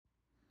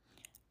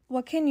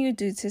What can you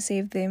do to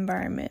save the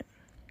environment?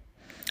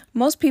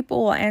 Most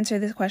people will answer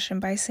this question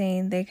by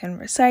saying they can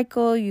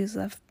recycle,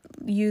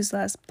 use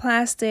less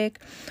plastic,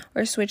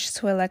 or switch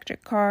to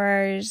electric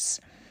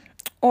cars,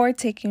 or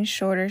taking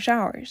shorter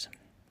showers.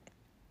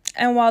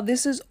 And while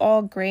this is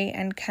all great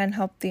and can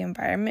help the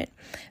environment,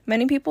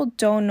 many people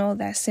don't know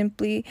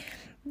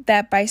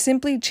that by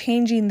simply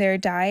changing their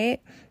diet,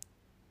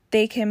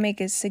 they can make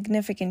a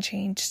significant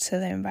change to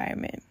the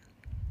environment.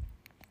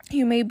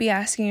 You may be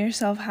asking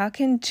yourself, how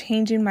can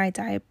changing my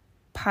diet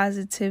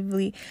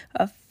positively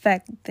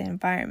affect the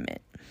environment?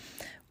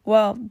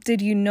 Well,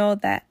 did you know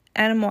that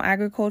animal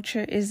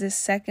agriculture is the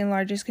second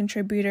largest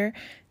contributor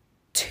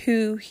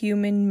to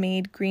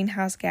human-made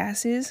greenhouse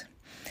gases?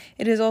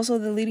 It is also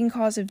the leading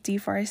cause of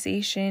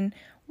deforestation,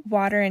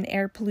 water and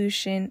air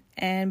pollution,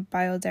 and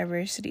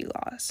biodiversity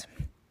loss.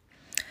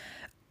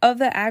 Of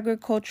the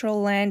agricultural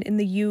land in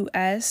the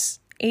U.S.,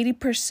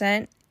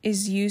 80%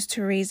 is used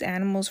to raise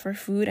animals for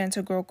food and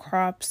to grow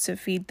crops to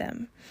feed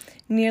them.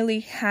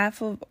 Nearly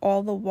half of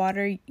all the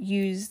water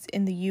used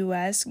in the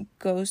U.S.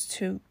 goes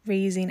to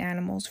raising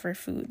animals for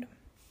food.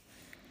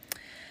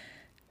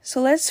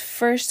 So let's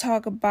first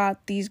talk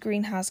about these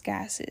greenhouse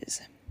gases.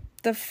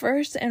 The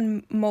first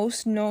and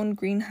most known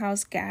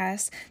greenhouse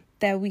gas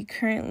that we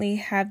currently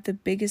have the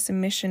biggest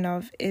emission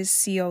of is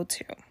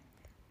CO2,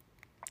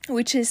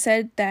 which is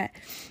said that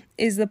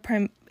is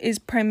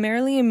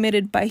primarily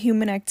emitted by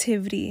human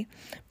activity,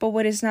 but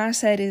what is not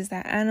said is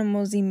that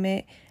animals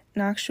emit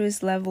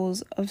noxious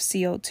levels of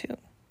CO2,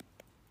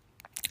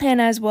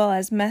 and as well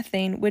as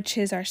methane, which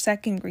is our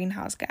second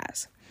greenhouse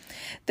gas.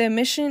 The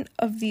emission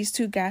of these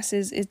two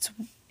gases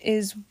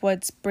is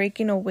what's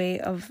breaking away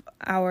of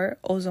our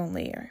ozone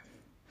layer.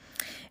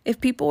 If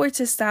people were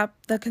to stop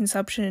the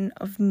consumption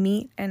of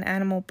meat and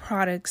animal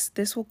products,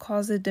 this will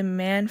cause the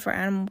demand for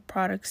animal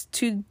products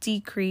to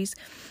decrease,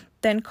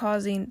 then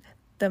causing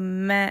the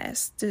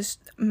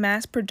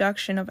mass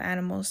production of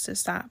animals to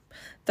stop,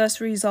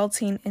 thus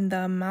resulting in the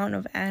amount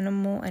of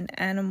animals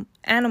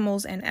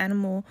and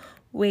animal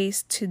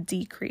waste to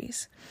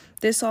decrease.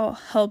 This all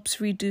helps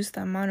reduce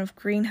the amount of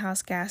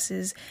greenhouse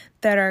gases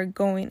that are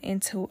going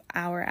into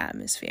our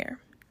atmosphere.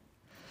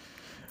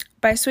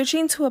 By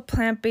switching to a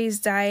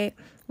plant-based diet,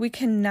 we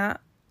can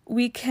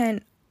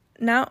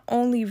not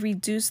only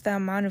reduce the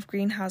amount of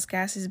greenhouse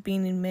gases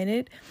being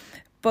emitted,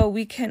 but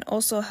we can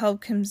also help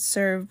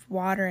conserve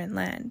water and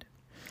land.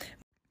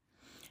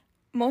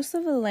 Most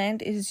of the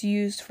land is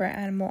used for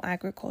animal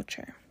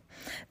agriculture.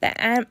 The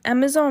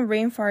Amazon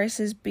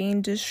rainforest is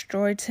being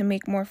destroyed to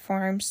make more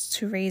farms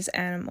to raise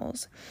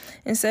animals.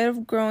 Instead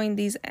of growing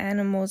these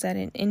animals at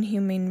an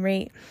inhumane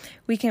rate,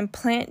 we can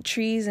plant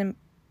trees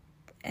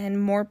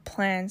and more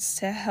plants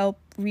to help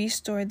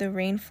restore the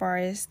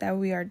rainforest that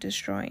we are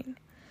destroying.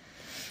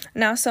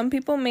 Now, some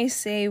people may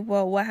say,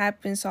 well, what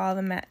happens to all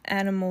the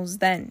animals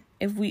then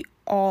if we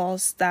all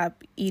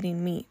stop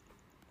eating meat?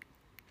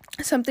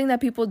 Something that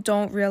people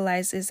don't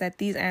realize is that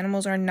these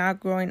animals are not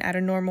growing at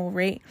a normal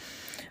rate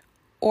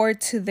or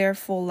to their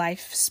full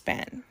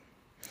lifespan.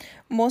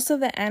 Most of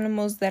the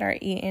animals that are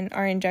eaten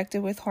are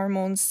injected with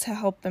hormones to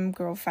help them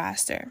grow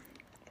faster.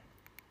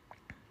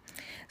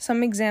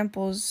 Some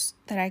examples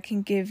that I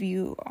can give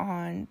you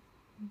on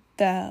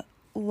the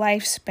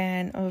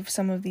lifespan of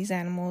some of these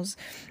animals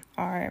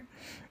are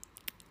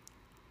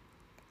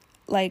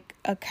like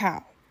a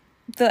cow.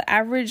 The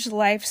average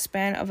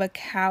lifespan of a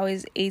cow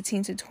is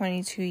 18 to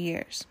 22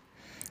 years.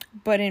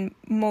 But in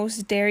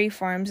most dairy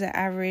farms, the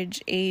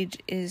average age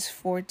is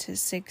 4 to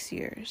 6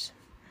 years.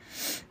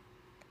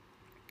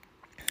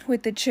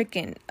 With the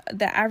chicken,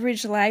 the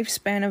average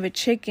lifespan of a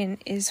chicken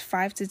is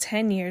 5 to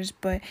 10 years,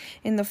 but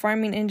in the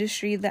farming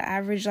industry, the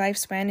average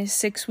lifespan is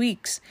 6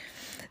 weeks.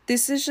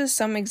 This is just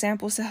some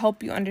examples to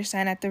help you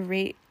understand at the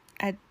rate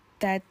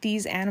that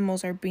these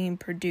animals are being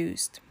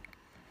produced.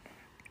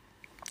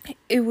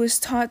 It was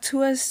taught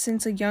to us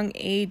since a young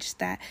age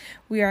that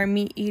we are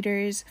meat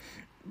eaters,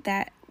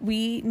 that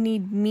we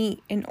need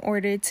meat in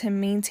order to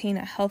maintain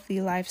a healthy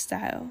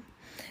lifestyle,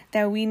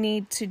 that we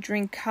need to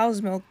drink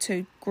cow's milk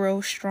to grow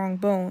strong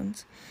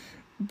bones.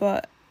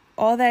 But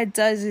all that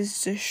does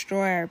is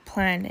destroy our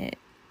planet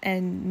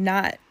and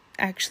not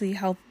actually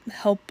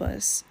help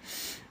us.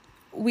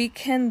 We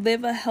can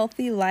live a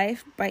healthy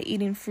life by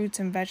eating fruits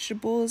and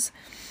vegetables,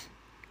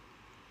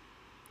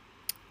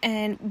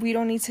 and we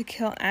don't need to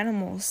kill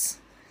animals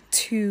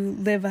to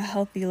live a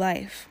healthy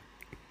life.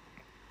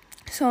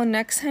 So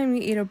next time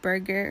you eat a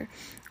burger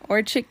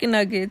or chicken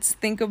nuggets,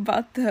 think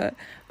about the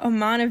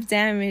amount of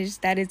damage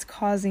that it's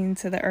causing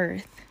to the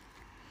earth.